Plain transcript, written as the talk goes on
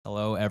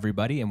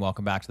everybody, and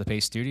welcome back to the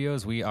Paste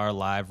Studios. We are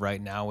live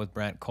right now with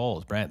Brent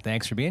Cowles. Brent,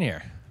 thanks for being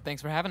here.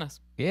 Thanks for having us.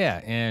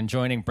 Yeah, and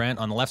joining Brent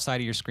on the left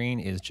side of your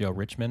screen is Joe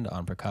Richmond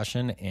on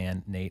percussion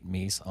and Nate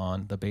Meese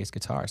on the bass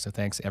guitar. So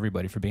thanks,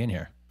 everybody, for being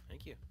here.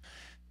 Thank you.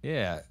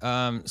 Yeah,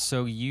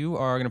 so you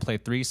are going to play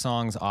 3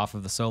 songs off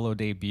of the solo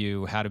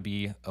debut, How to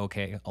Be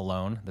Okay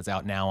Alone, that's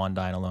out now on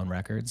Dying Alone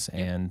Records.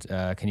 And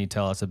can you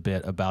tell us a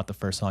bit about the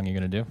first song you're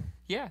going to do?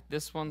 Yeah,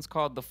 this one's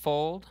called The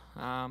Fold.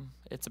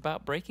 It's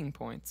about breaking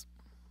points.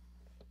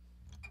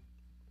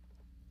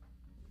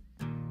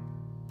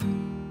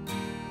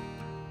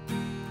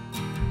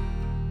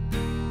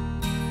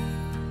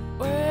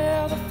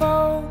 Well, the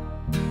fold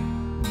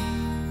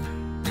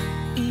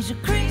is a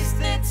crease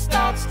that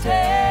starts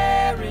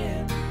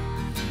tearing,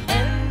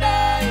 and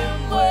I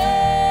am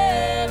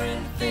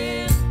wearing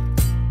thin.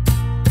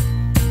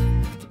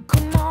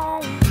 Come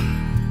on.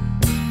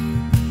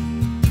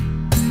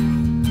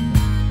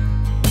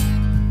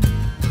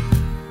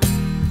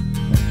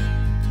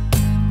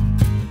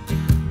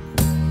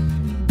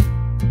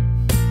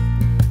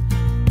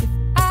 If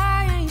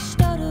I ain't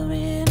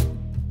stuttering,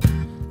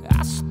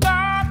 I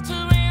start to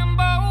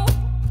ramble.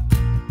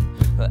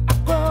 I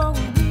grow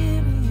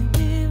weary,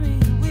 weary,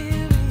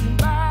 weary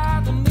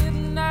by the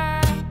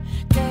midnight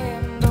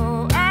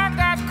candle. I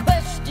got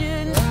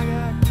questions,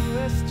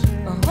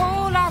 a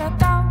whole lot of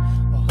doubt.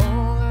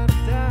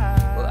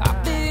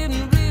 I've been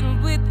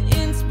riddled with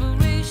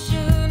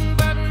inspiration,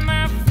 but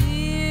my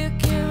fear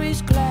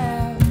carries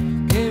cloud,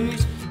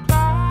 carries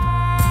cloud.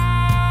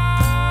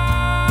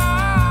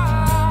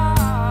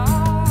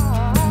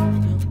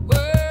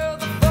 Well,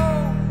 the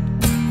fold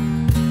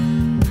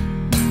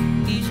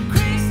each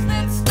crease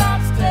that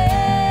starts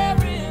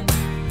tearing,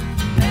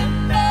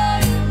 and I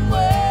am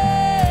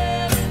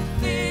wearing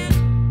thin.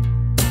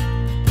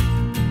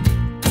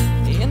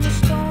 In the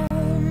storm,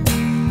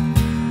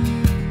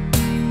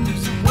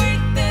 there's a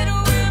weight that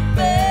we're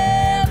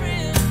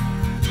bearing,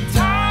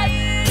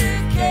 tired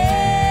of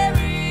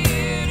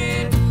carrying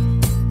it.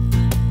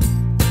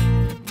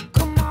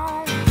 Come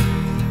on.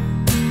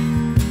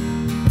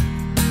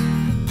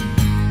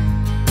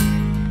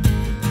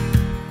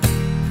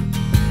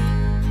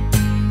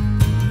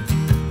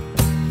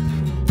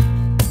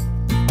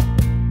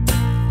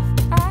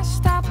 I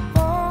stop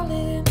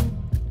falling,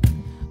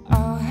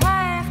 I'll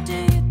have to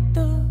hit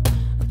the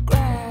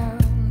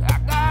ground. I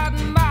got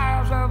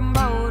miles of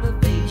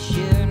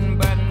motivation,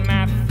 but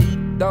my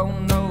feet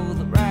don't know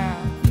the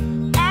route.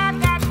 I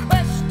got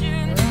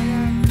questions,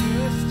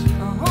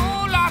 a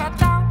whole lot of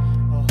doubt.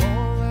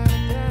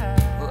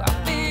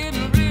 I've been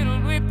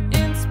riddled with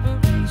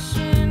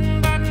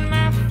inspiration, but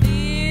my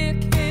fear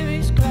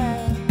carries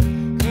cloud,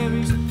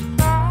 carries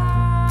cloud.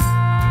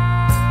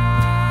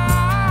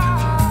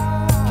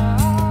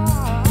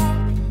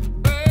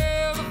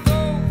 Well, the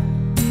fold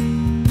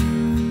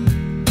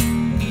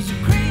is a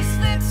crease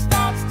that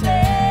starts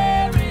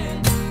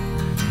tearing,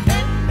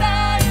 and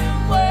I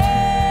am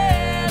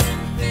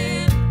wearing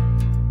thin.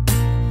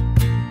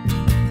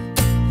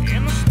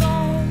 In the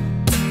storm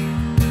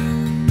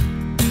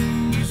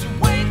is a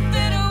weight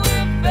that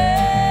we're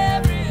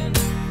bearing,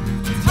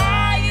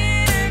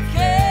 tired of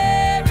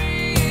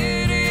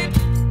carrying it.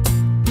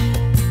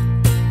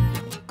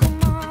 Come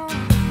on.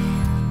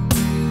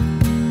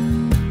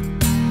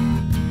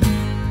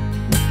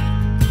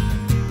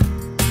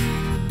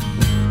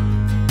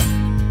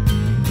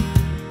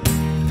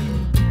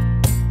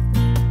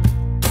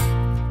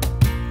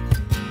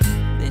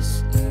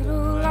 This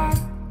little light,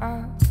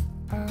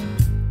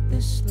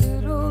 this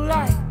little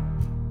light,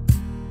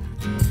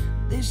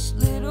 this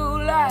little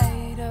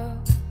light of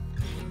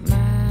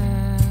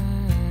mine.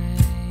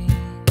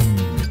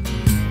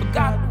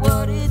 Forgot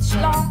what it's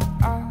like,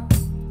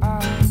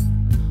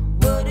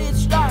 what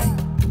it's like.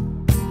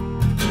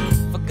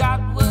 Forgot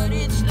what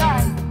it's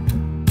like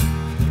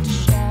to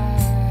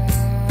shine.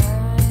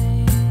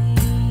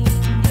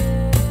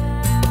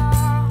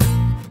 Yeah.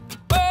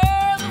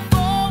 Well, the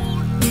fold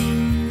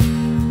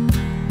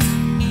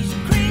each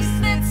crease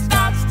that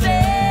starts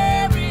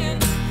tearing,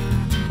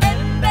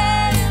 and I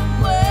am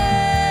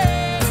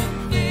wearing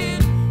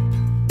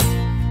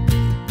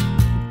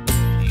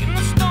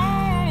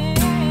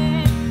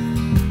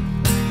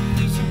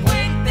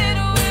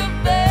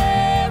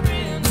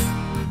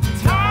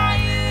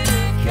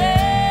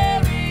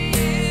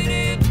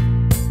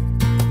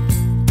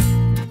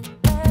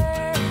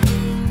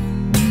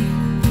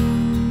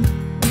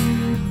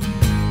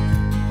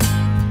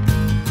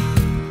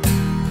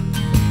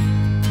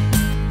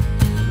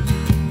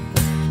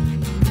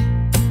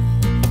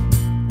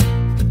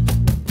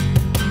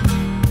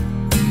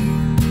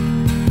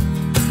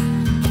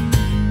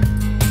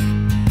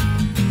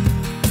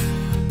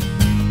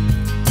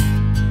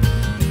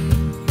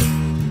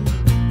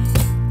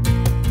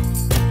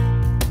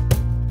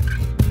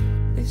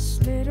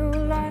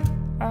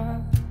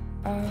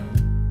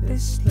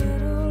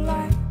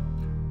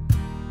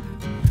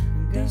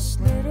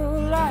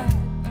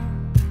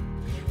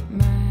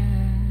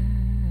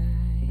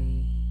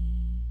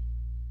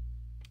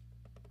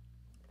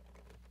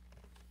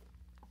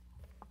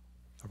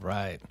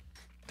Right.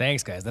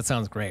 Thanks, guys. That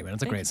sounds great, man.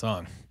 It's a great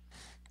song.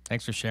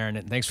 Thanks for sharing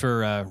it. Thanks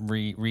for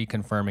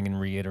reconfirming and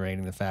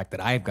reiterating the fact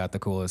that I've got the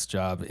coolest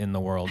job in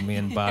the world. Me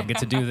and Bob get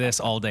to do this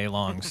all day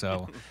long.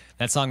 So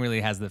that song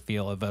really has the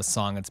feel of a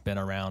song that's been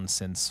around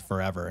since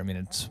forever. I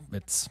mean,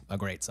 it's a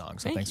great song.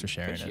 So thanks for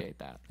sharing Appreciate it.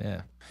 that.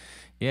 Yeah.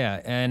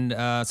 Yeah, and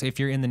so if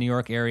you're in the New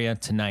York area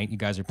tonight, you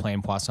guys are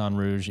playing Poisson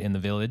Rouge in the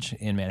Village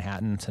in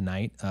Manhattan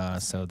tonight,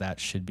 so that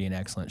should be an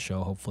excellent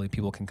show. Hopefully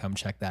people can come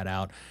check that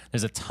out.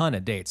 There's a ton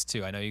of dates,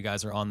 too. I know you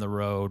guys are on the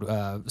road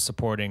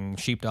supporting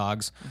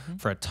Sheepdogs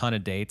for a ton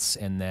of dates,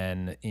 and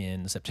then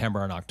in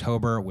September and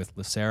October with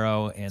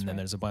Lucero, and then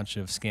there's a bunch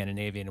of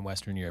Scandinavian and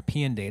Western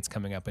European dates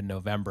coming up in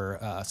November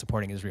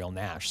supporting Israel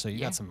Nash, so you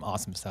got some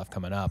awesome stuff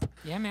coming up.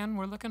 Yeah, man,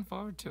 we're looking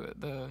forward to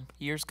it. The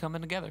year's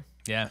coming together.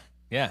 Yeah.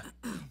 Yeah.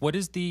 What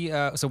is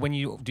the so when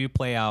you do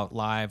play out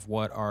live,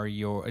 what are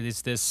your what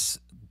does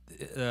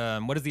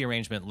the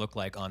arrangement look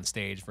like on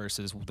stage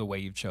versus the way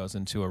you've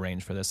chosen to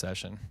arrange for this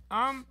session?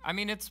 I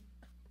mean, it's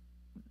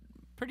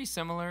pretty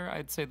similar.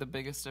 I'd say the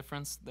biggest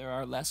difference, there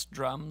are less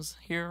drums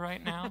here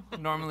right now.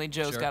 Normally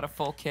Joe's got a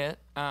full kit.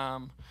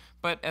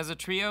 But as a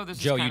trio, this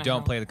Joe, is you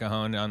don't play the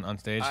cajon on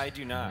stage? I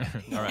do not.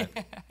 All right.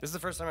 This is the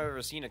first time I've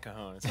ever seen a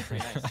cajon. It's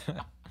pretty nice.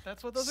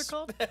 That's what those are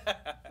called?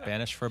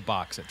 Banished for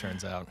box, it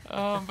turns out.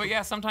 But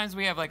yeah, sometimes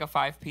we have like a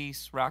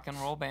 5-piece rock and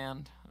roll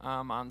band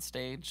on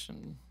stage,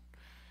 and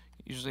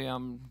usually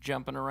I'm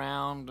jumping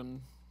around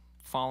and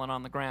falling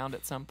on the ground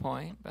at some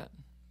point. But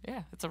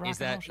yeah, it's a rock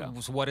and roll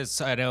show. So what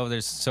is, I know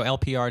there's, so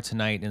LPR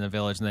tonight in the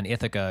Village, and then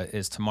Ithaca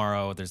is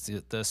tomorrow. There's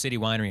the City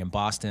Winery in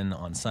Boston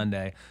on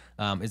Sunday.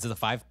 Is it the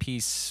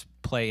 5-piece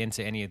play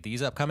into any of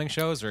these upcoming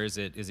shows, or is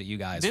it you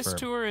guys? This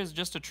tour is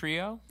just a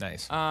trio.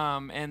 Nice.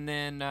 And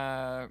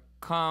then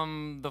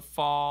come the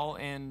fall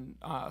in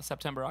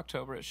September,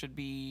 October, it should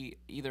be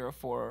either a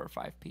 4- or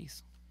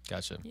 5-piece.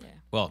 Gotcha. Yeah.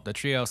 Well, the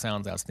trio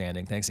sounds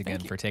outstanding. Thanks again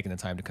for taking the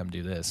time to come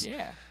do this.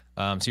 Yeah.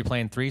 So you're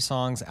playing 3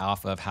 songs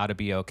off of How to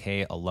Be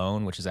Okay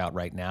Alone, which is out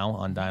right now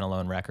on Dine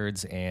Alone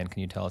Records. And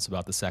can you tell us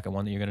about the second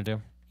one that you're going to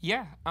do?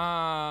 Yeah.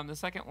 The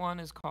second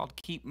one is called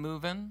Keep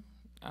Moving.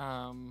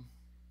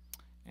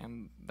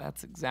 And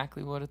that's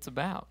exactly what it's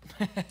about.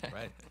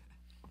 Right.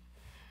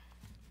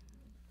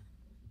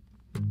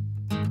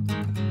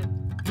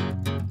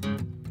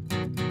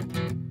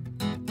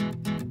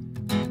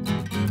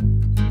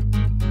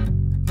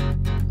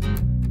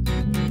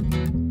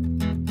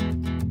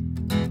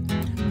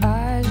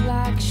 Eyes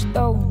like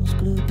stones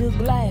glued to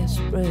glass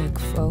brick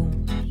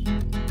phones.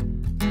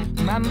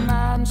 My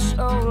mind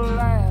so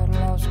loud,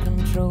 lost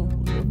control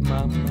of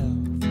my mouth.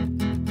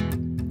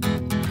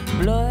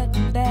 Blood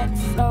that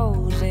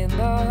flows in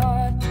the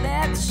heart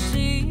that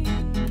sees.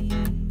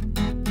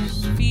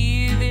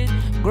 Fear that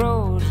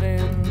grows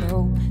and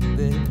hope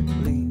that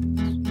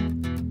bleeds.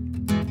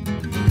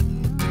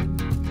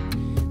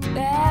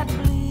 That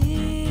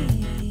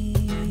bleeds.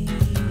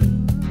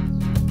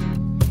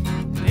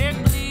 It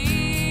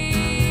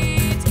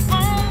bleeds. Keep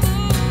on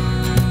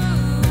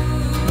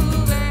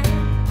moving.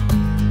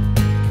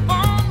 Keep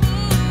on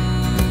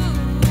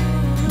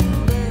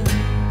moving.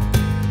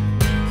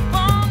 Keep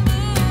on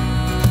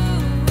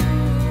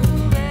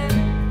moving.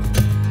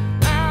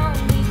 Now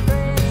we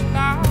fresh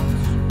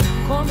thoughts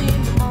come in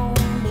the morning.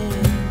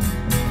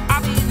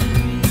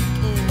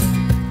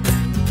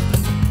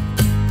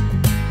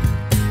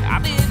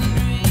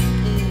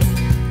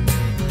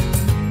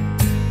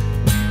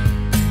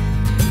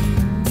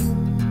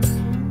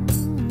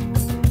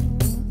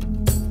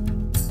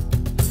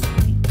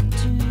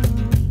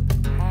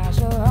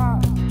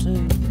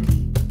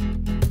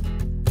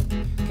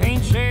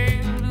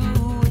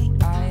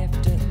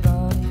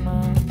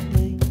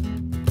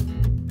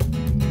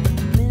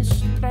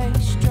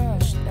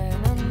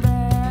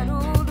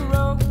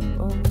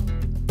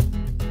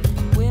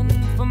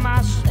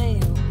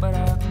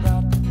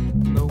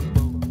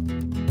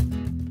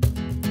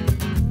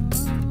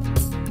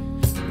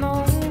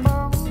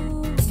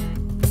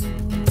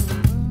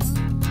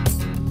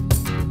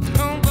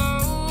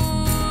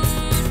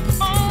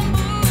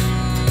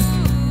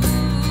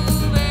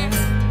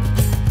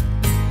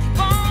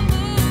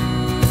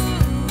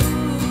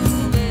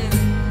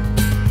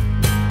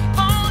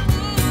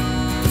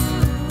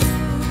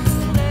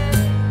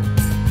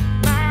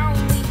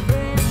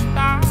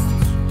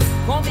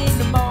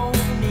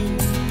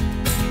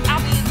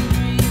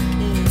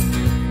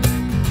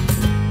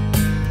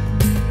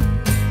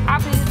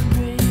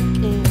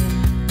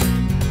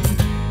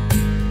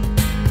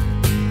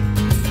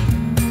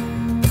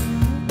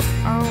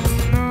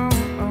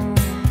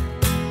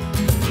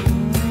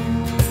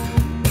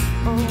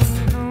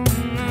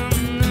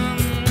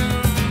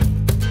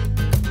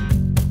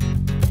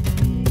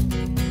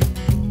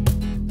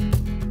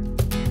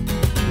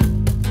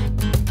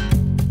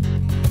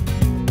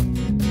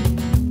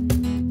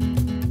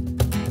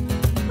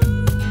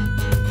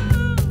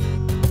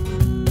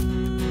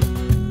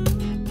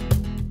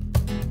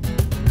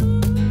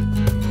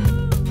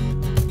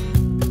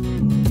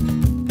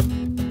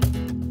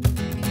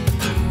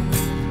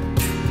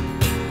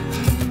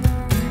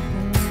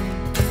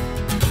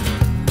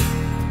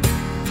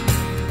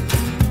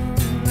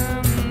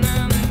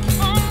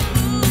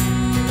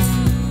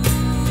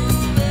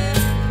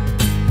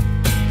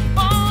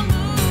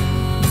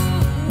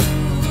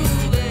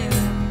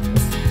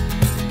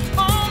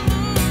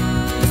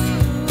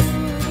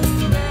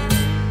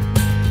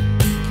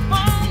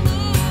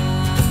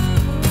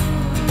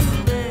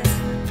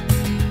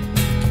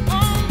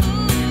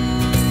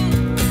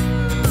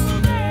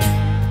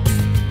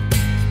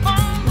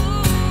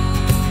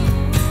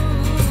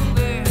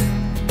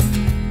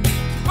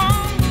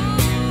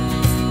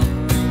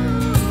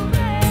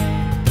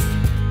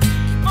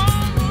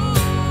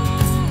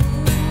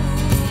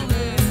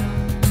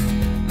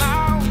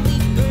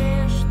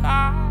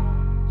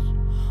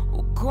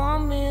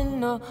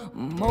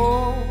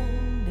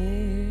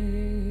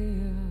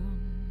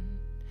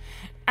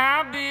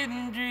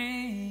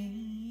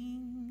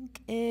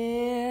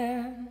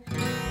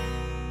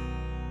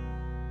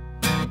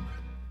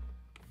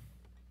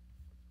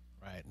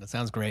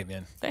 Sounds great,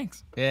 man.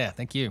 Thanks. Yeah,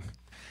 thank you.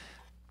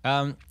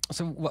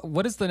 So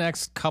what is the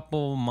next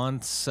couple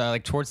months,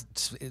 like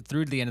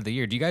through the end of the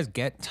year? Do you guys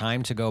get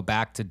time to go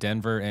back to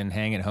Denver and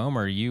hang at home,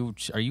 or are you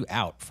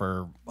out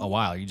for a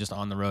while? Are you just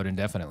on the road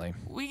indefinitely?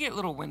 We get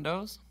little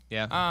windows.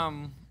 Yeah.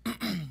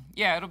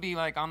 Yeah, it'll be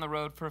like on the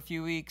road for a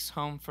few weeks,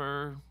 home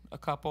for a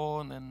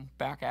couple, and then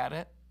back at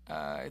it.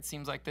 It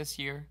seems like this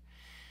year.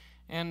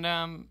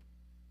 And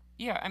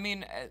yeah, I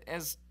mean,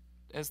 as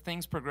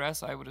things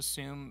progress, I would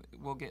assume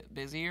we'll get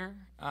busier.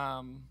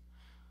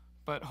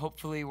 But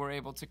hopefully we're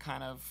able to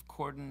kind of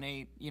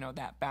coordinate,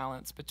 that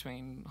balance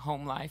between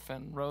home life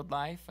and road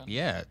life. And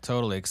Yeah,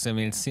 totally. 'Cause, I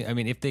mean,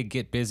 if they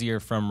get busier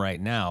from right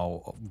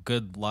now,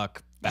 good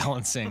luck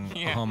balancing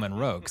home and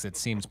road, 'cause it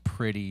seems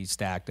pretty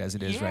stacked as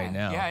it is right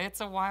now. Yeah,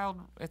 it's a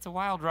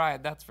wild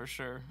ride, that's for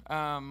sure.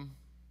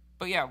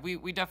 But yeah,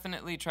 we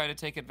definitely try to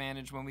take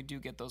advantage when we do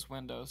get those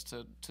windows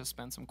to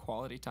spend some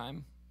quality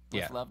time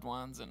with loved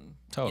ones and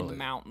in the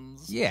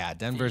mountains. Yeah,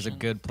 Denver's a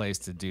good place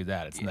to do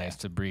that. It's nice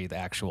to breathe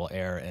actual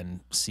air and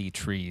see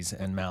trees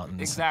and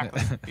mountains.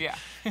 Exactly. Yeah.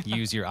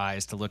 Use your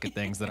eyes to look at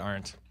things that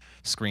aren't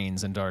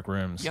screens and dark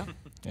rooms. Yep.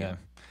 Yeah.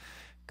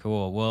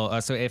 Cool.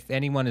 Well, so if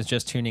anyone is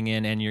just tuning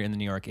in and you're in the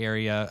New York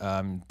area,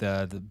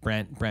 the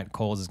Brent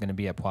Cowles is going to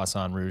be at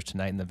Poisson Rouge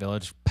tonight in the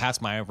Village. Pass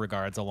my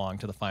regards along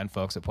to the fine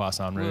folks at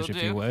Poisson Rouge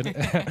if you would.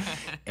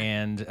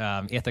 And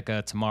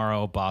Ithaca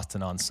tomorrow,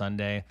 Boston on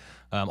Sunday.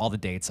 All the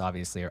dates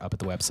obviously are up at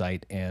the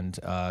website, and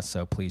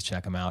so please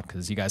check them out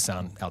because you guys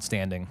sound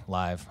outstanding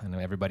live. I know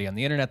everybody on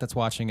the internet that's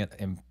watching it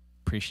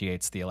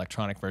appreciates the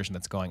electronic version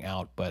that's going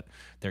out, but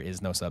there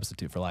is no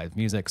substitute for live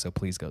music, so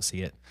please go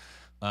see it.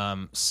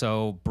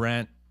 So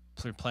Brent,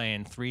 we're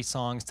playing 3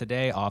 songs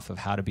today off of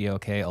How to Be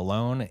Okay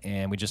Alone,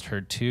 and we just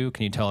heard 2.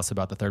 Can you tell us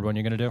about the third one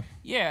you're going to do?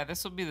 Yeah,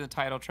 this will be the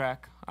title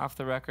track off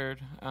the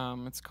record.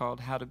 It's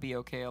called How to Be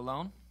Okay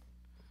Alone,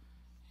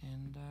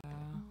 and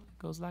it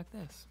goes like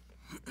this.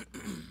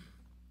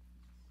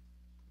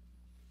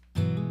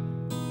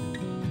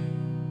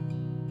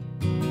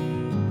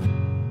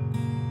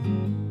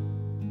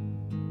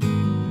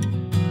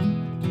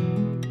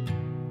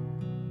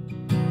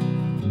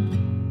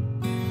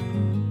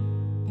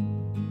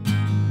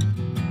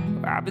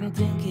 I've been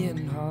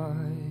thinking hard,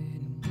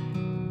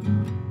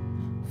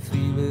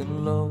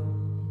 feeling low.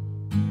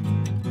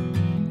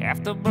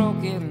 After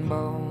broken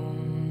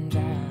bones,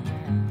 I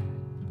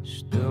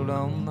still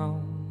don't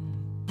know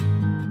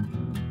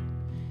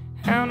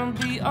how to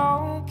be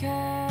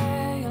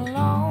okay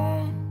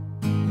alone.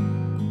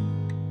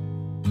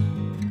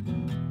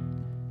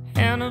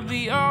 How to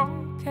be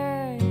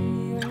okay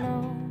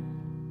alone.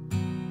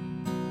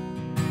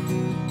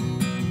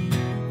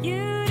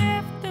 You'd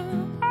have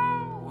to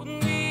hold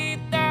me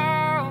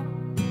down.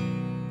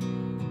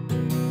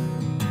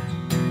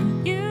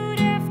 You'd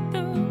have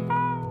to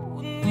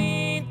hold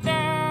me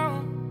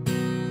down.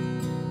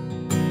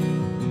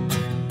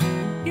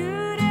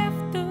 You'd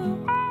have to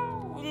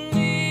hold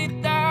me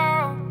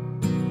down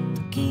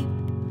to keep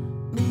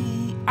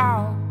me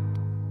out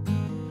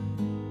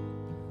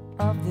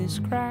of this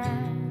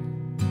crowd.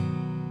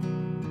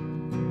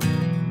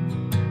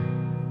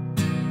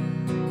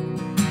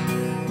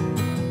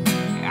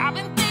 I've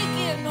been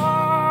thinking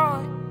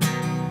hard,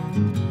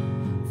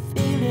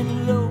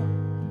 feeling low.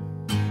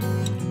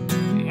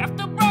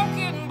 After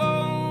broken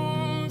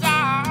bones,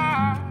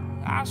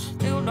 I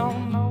still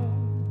don't know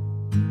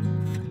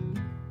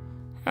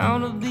how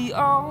to be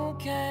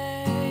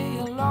okay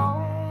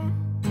alone.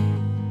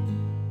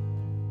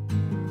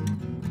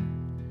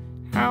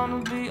 How to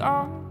be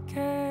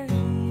okay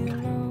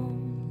alone.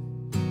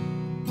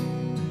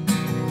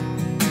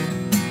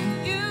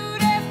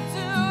 You'd have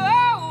to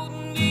hold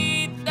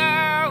me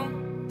down.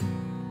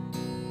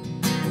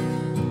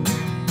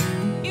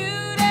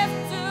 You'd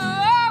have to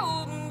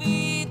hold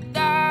me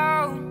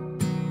down.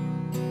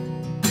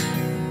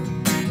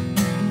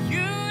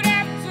 You'd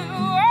have to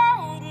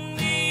hold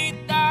me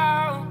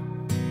down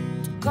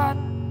to cut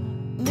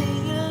me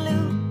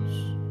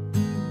loose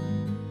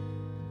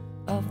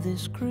of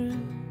this crew.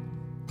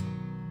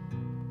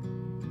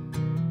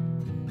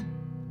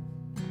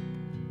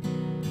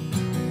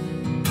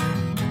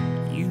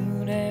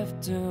 You'd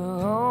have to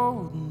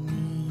hold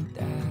me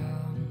down.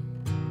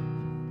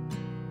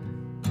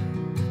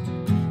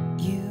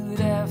 You'd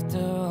have to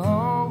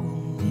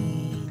hold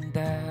me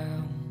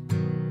down.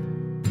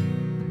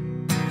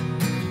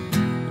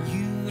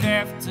 You'd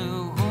have to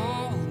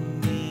hold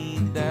me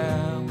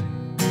down.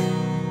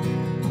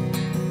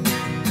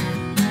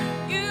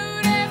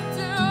 You'd have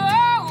to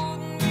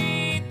hold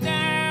me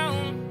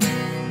down.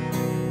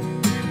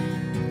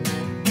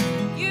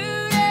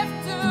 You'd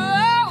have to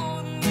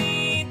hold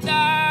me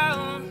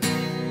down.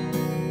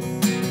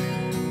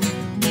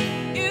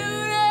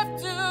 You'd have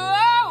to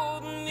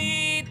hold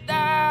me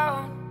down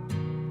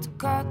to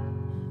cut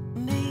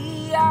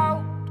me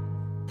out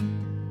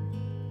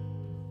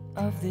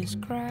of this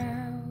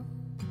crowd.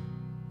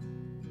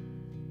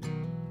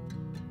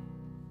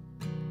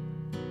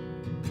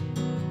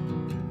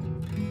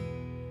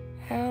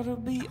 How to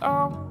be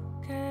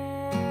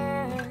okay.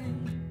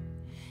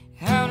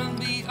 How to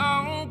be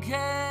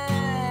okay.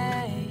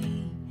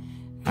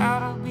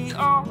 How to be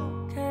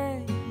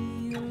okay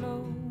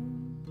alone.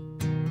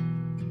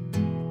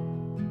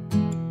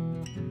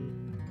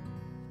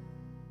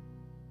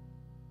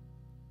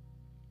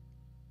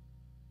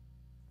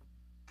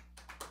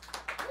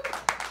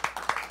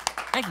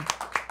 Thank you.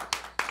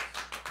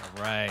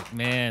 All right,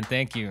 man,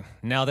 thank you.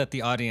 Now that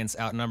the audience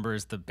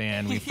outnumbers the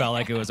band, we felt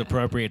like it was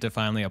appropriate to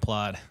finally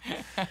applaud.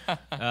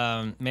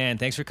 Man,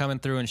 thanks for coming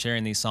through and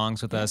sharing these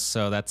songs with us.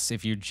 So that's,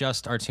 if you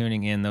just are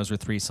tuning in, those were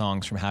 3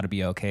 songs from How to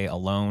Be Okay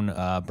Alone,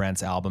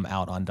 Brent's album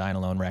out on Dine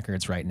Alone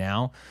Records right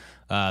now.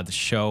 The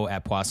show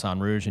at Poisson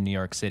Rouge in New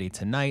York City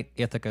tonight,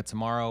 Ithaca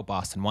tomorrow,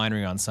 Boston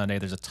Winery on Sunday.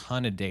 There's a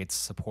ton of dates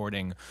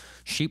supporting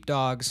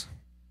Sheepdogs,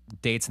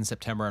 dates in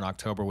September and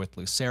October with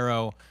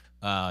Lucero,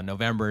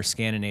 November,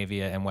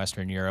 Scandinavia and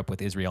Western Europe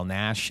with Israel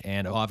Nash.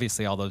 And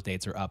obviously all those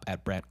dates are up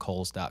at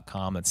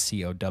BrentCowles.com. That's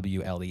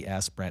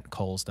COWLES,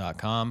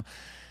 BrentCowles.com.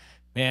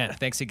 Man,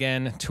 thanks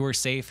again. Tour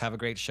safe. Have a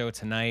great show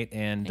tonight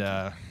and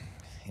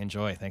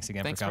enjoy. Thanks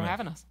again Thanks for coming. for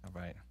having us. All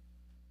right.